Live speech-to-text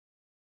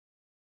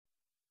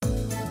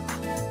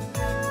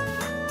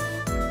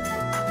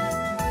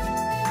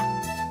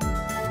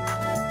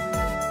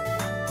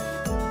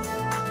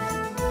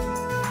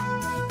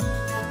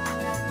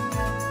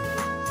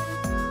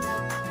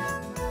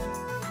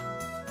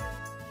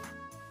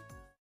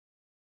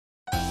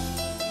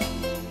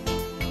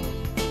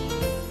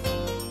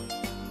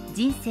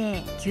人生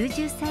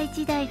90歳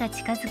時代が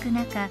近づく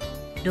中、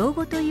老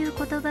後という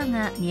言葉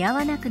が似合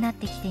わなくなっ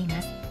てきてい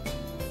ます。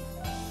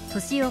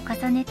年を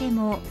重ねて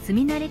も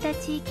住み慣れた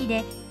地域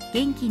で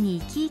元気に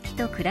生き生き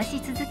と暮ら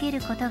し続ける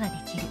ことがで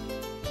きる。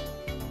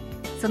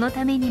その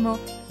ためにも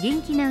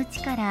元気なう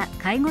ちから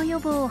介護予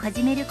防を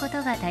始めるこ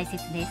とが大切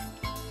です。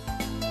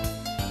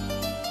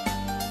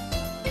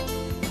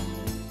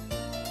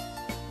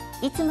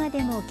いつま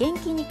でも元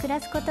気に暮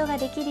らすことが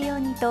できるよう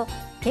にと、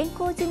健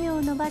康寿命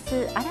を延ば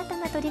す新た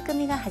な取り組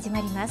みが始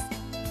まります。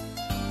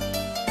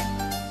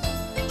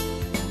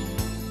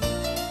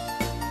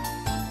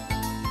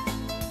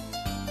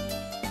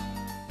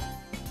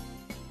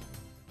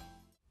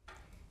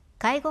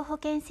介護保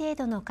険制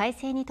度の改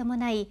正に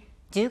伴い、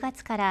10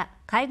月から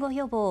介護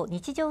予防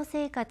日常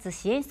生活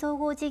支援総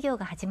合事業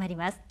が始まり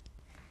ます。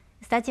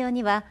スタジオ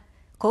には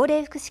高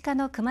齢福祉課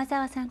の熊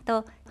澤さん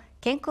と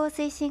健康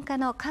推進課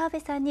の川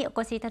辺さんにお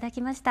越しいただ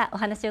きました。お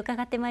話を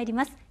伺ってまいり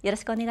ます。よろ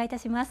しくお願いいた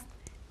します。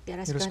よ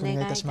ろしくお願いい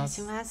たしま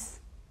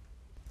す。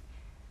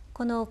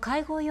この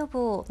介護予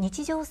防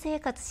日常生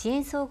活支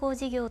援総合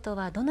事業と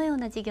はどのよう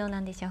な事業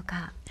なんでしょう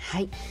か。は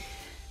い、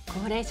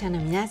高齢者の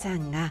皆さ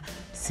んが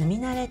住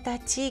み慣れた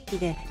地域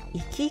で生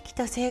き生き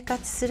と生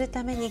活する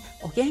ために、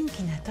お元気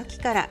な時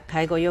から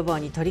介護予防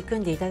に取り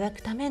組んでいただ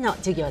くための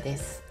事業で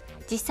す。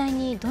実際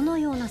にどの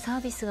ようなサ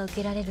ービスが受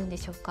けられるんで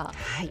しょうか。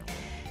はい、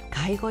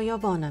介護予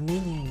防のメニ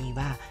ューに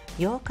は、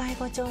要介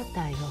護状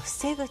態を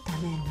防ぐた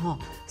めの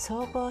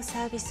総合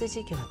サービス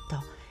事業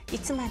と、い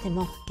つまで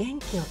も元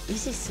気を維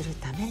持する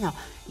ための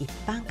一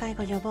般介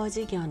護予防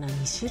事業の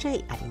2種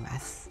類ありま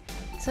す。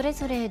それ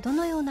ぞれど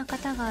のような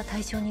方が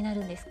対象にな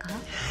るんですか。はい、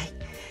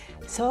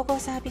総合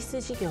サービス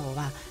事業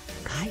は、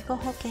介護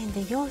保険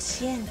で要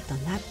支援と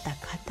なった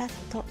方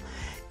と、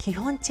基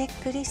本チェ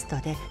ックリスト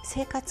で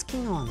生活機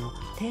能の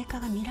低下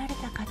が見られ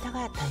た方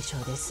が対象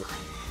です。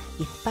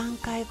一般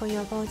介護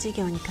予防事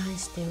業に関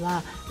して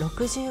は、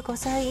65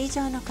歳以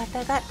上の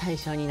方が対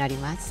象になり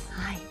ます。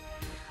はい、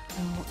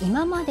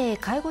今まで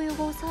介護予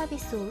防サービ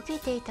スを受け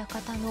ていた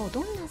方の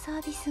どんなサ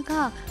ービス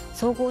が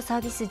総合サ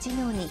ービス事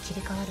業に切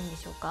り替わるんで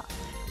しょうか。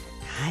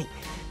はい、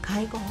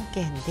介護保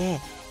険で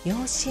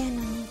要支援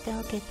の認定を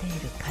受けてい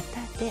る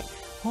方で、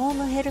ホー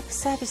ムヘルプ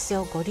サービス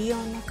をご利用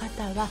の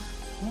方は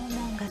訪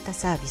問型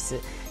サービス、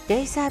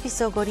デイサービ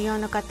スをご利用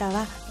の方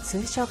は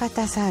通所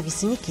型サービ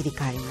スに切り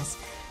替わります。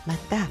ま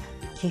た、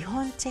基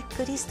本チェッ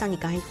クリストに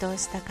該当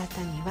した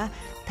方には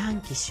短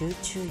期集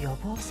中予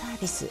防サー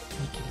ビスに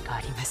切り替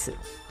わります。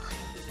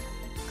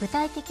具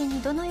体的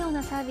にどのよう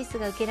なサービス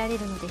が受けられ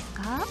るのです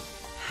か。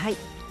はい、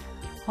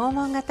訪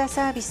問型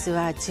サービス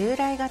は従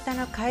来型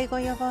の介護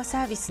予防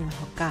サービスの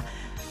ほか、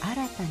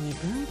新たに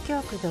文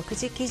京区独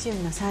自基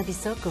準のサービ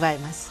スを加え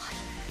ます。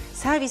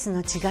サービスの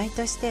違い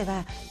として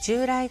は、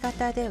従来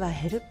型では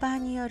ヘルパー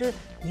による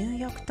入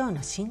浴等の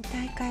身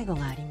体介護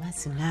がありま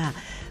すが、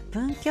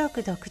文京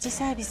区独自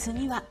サービス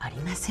にはあり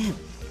ません。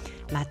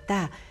ま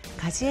た、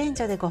家事援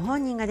助でご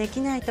本人ができ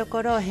ないと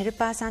ころをヘル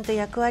パーさんと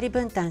役割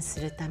分担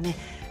するため、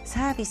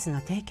サービスの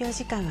提供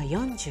時間は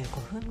45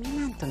分未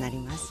満となり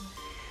ます。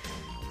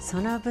そ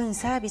の分、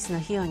サービスの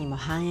費用にも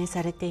反映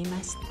されてい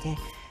まして、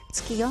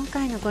月4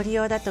回のご利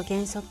用だと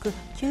原則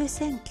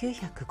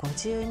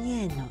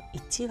9952円の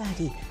1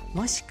割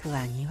もしくは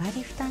2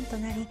割負担と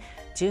なり、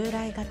従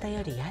来型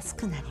より安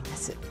くなりま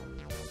す。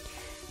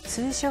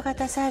通所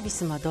型サービ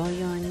スも同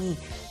様に、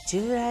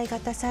従来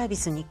型サービ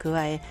スに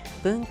加え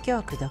文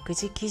京区独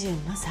自基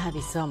準のサー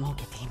ビスを設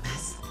けていま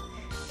す。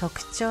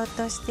特徴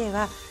として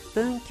は、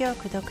文京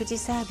区独自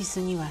サービス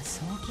には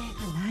送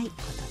迎がないこ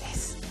とで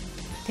す。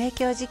提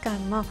供時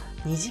間も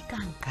2時間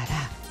か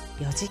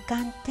ら4時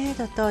間程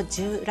度と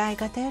従来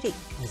型より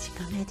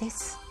短めで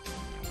す。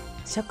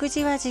食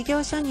事は事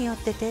業所によっ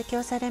て提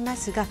供されま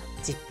すが、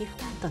実費負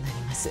担となり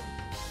ます。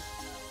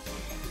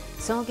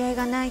送迎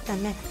がないた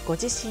め、ご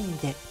自身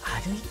で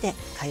歩いて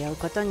通う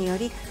ことによ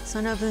り、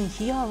その分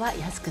費用は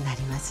安くな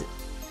ります。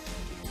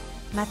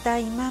また、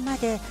今ま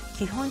で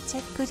基本チェ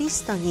ックリ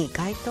ストに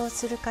該当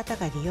する方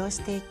が利用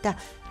していた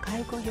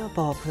介護予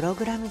防プロ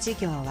グラム事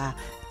業は、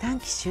短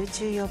期集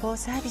中予防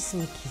サービス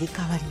に切り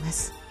替わりま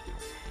す。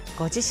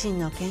ご自身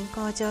の健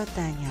康状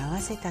態に合わ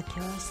せた教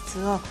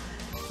室を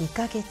2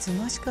ヶ月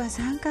もしくは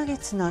3ヶ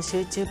月の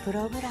集中プ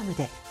ログラム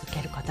で受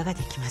けることが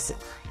できます。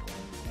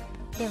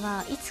で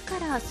は、いつか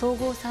ら総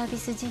合サービ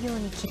ス事業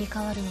に切り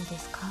替わるので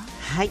すか。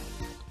はい、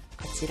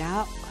こちらを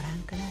ご覧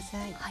くださ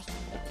い。はい、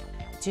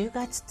10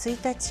月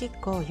1日以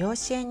降、要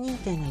支援認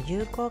定の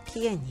有効期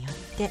限によっ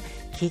て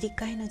切り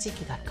替えの時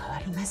期が変わ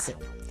ります。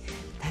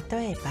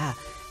例えば、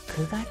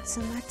9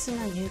月末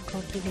の有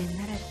効期限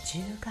なら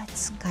10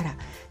月から、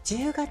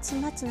10月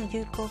末の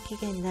有効期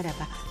限なら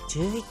ば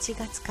11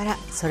月から、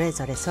それ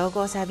ぞれ総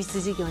合サービ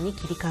ス事業に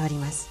切り替わり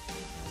ます。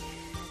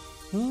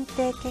認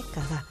定結果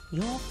が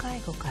要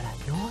介護から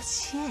要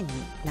支援に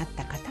なっ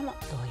た方も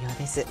同様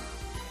です。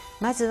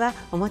まずは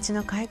お持ち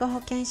の介護保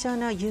険証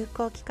の有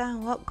効期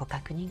間をご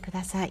確認く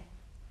ださい。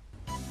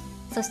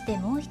そして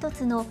もう一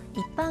つの一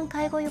般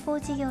介護予防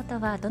事業と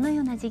はどの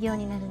ような事業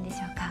になるんでしょ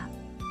うか。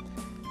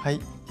はい、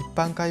一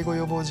般介護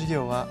予防事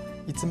業は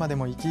いつまで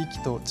も生き生き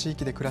と地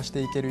域で暮らし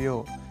ていける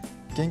よ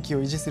う、元気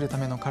を維持するた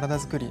めの体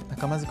づくり、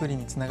仲間づくり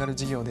につながる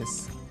事業で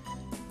す。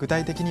具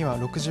体的には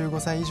65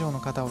歳以上の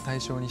方を対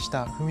象にし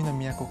た文の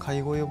都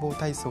介護予防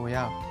体操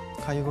や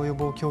介護予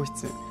防教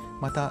室、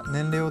また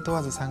年齢を問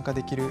わず参加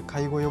できる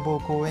介護予防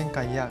講演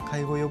会や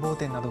介護予防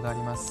展などがあ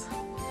ります。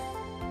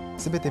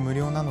すべて無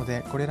料なの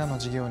で、これらの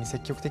事業に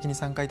積極的に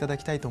参加いただ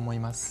きたいと思い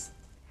ます。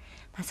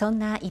そん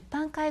な一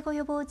般介護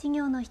予防事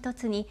業の一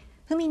つに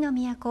文の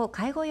都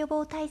介護予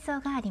防体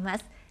操がありま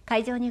す。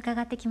会場に伺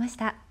ってきまし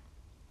た。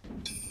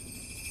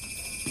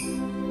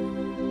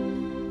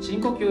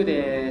深呼吸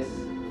です。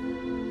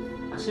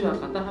足は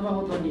肩幅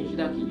ほどに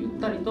開き、ゆっ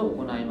たりと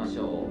行いまし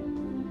ょ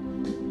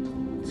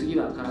う。次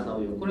は体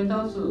を横に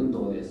倒す運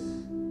動です。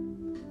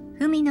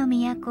文の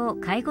都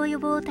介護予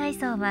防体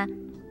操は、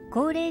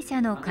高齢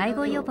者の介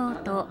護予防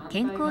と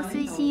健康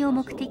推進を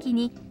目的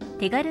に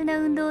手軽な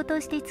運動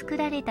として作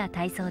られた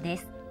体操で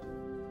す。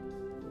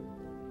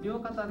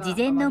事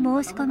前の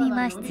申し込み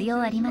は必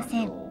要ありま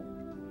せん。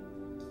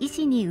医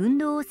師に運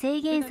動を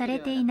制限され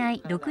ていな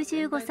い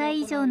65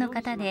歳以上の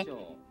方で、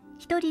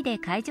一人で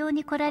会場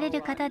に来られ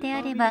る方で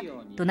あれば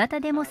どなた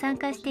でも参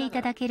加してい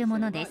ただけるも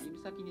のです。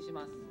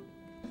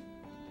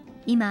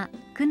今、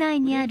区内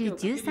にある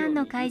13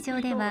の会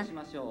場では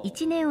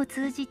1年を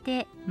通じ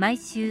て毎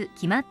週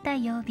決まった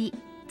曜日、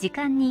時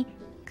間に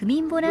区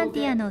民ボラン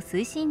ティアの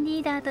推進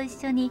リーダーと一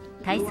緒に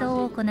体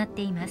操を行っ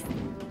ています。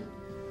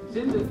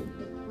全部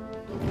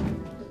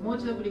もう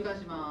一度繰り返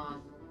しま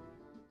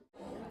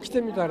す。来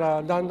てみた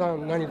らだんだ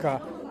ん何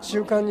か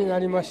習慣にな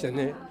りまして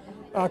ね、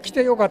来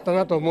てよかった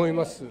なと思い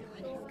ます。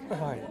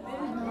はい、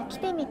来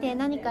てみて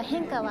何か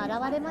変化は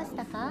現れまし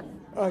たか？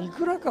い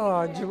くらか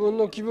は自分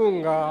の気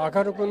分が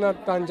明るくなっ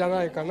たんじゃ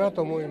ないかな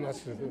と思いま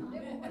す。はい、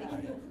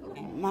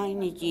毎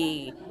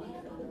日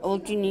お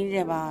家にい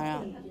れ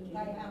ば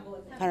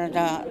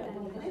体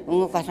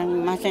動かせ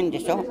ませんで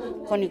しょ。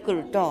ここに来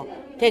ると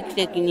定期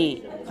的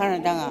に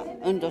体が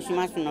運動し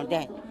ますの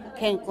で、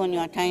健康に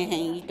は大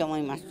変いいと思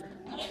います。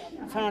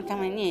そのた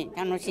めに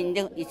楽しん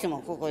でいつ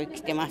もここへ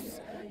来てま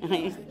す。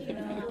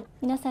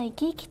皆さん生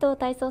き生きと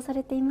体操さ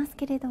れています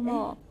けれど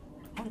も、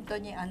本当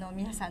に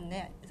皆さん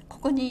ね、こ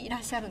こにいら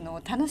っしゃるの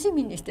を楽し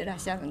みにしてらっ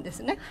しゃるんで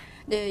すね。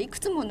で、いく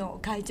つもの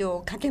会場を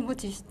掛け持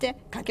ち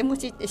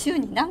って週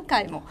に何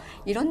回も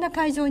いろんな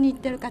会場に行っ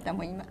てる方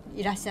も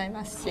いらっしゃい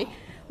ますし、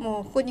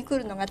もうここに来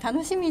るのが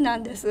楽しみな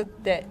んですっ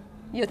て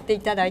言ってい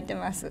ただいて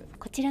ます。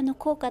こちらの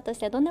効果とし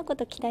てはどんなこ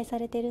とを期待さ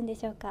れているんで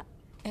しょうか？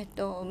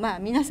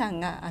皆さん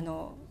が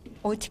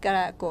お家か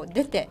ら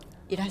出て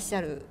いらっし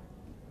ゃる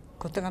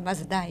ことがま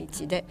ず第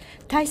一で、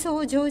体操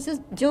を上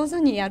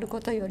手にやる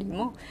ことより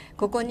も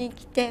ここに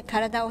来て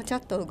体をちょ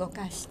っと動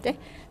かして、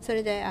そ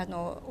れで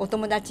お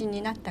友達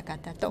になった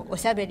方とお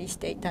しゃべりし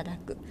ていただ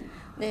く。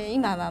で、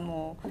今は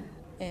も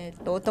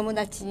う、お友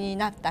達に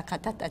なった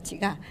方たち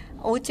が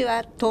お家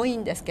は遠い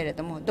んですけれ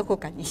ども、どこ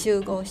かに集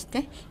合し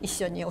て一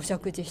緒にお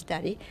食事した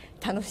り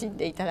楽しん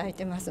でいただい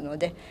てますの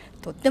で、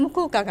とっても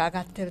効果が上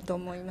がっていると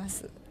思いま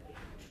す。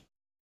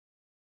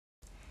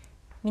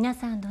皆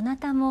さんどな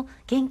たも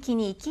元気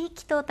に生き生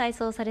きと体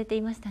操されて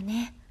いました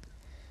ね。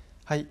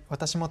はい、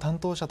私も担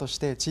当者とし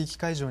て地域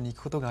会場に行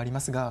くことがありま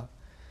すが、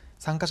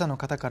参加者の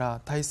方か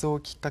ら体操を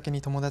きっかけ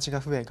に友達が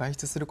増え外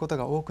出すること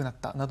が多くなっ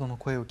たなどの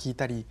声を聞い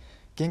たり、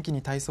元気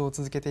に体操を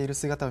続けている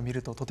姿を見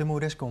るととても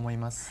嬉しく思い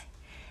ます。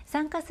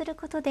参加する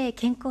ことで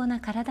健康な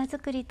体づ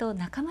くりと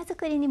仲間づ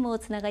くりにも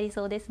つながり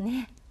そうです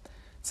ね。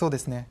そうで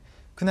すね。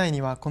区内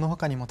にはこの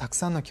他にもたく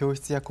さんの教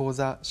室や講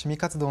座、趣味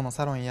活動の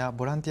サロンや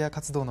ボランティア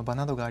活動の場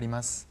などがあり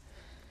ます。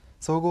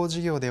総合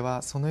事業で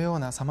はそのよう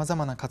なさまざ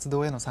まな活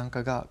動への参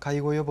加が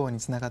介護予防に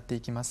つながって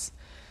いきます。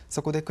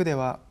そこで区で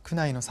は区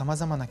内のさま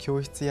ざまな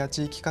教室や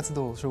地域活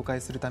動を紹介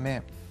するた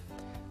め、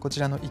こち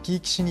らの生き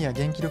生きシニア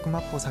元気力マ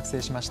ップを作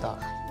成しました。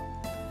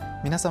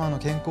皆様の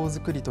健康づ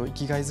くりと生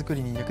きがいづく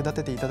りに役立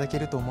てていただけ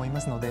ると思い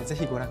ますので、ぜ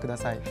ひご覧くだ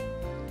さい。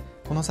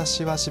この冊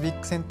子はシビッ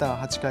クセンター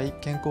8階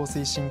健康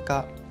推進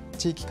課、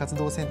地域活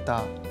動センタ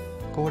ー、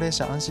高齢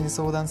者安心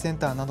相談セン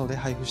ターなどで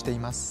配布してい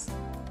ます。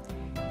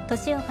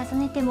年を重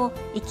ねても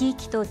生き生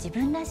きと自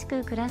分らし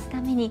く暮らす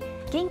ために、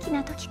元気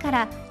な時か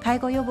ら介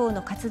護予防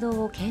の活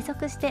動を継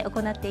続して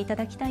行っていた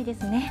だきたいで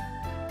すね。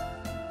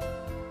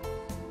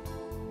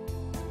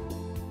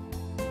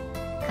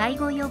介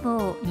護予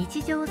防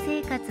日常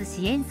生活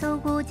支援総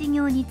合事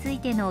業につい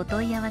てのお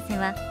問い合わせ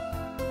は、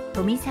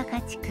富坂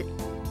地区、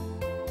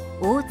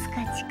大塚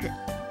地区、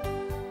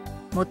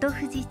本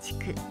富士地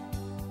区、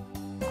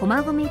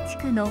駒込地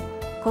区の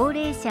高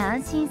齢者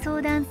安心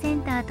相談セ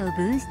ンターと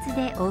分室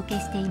でお受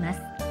けしています。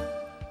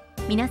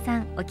皆さ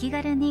んお気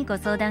軽にご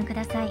相談く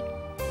ださい。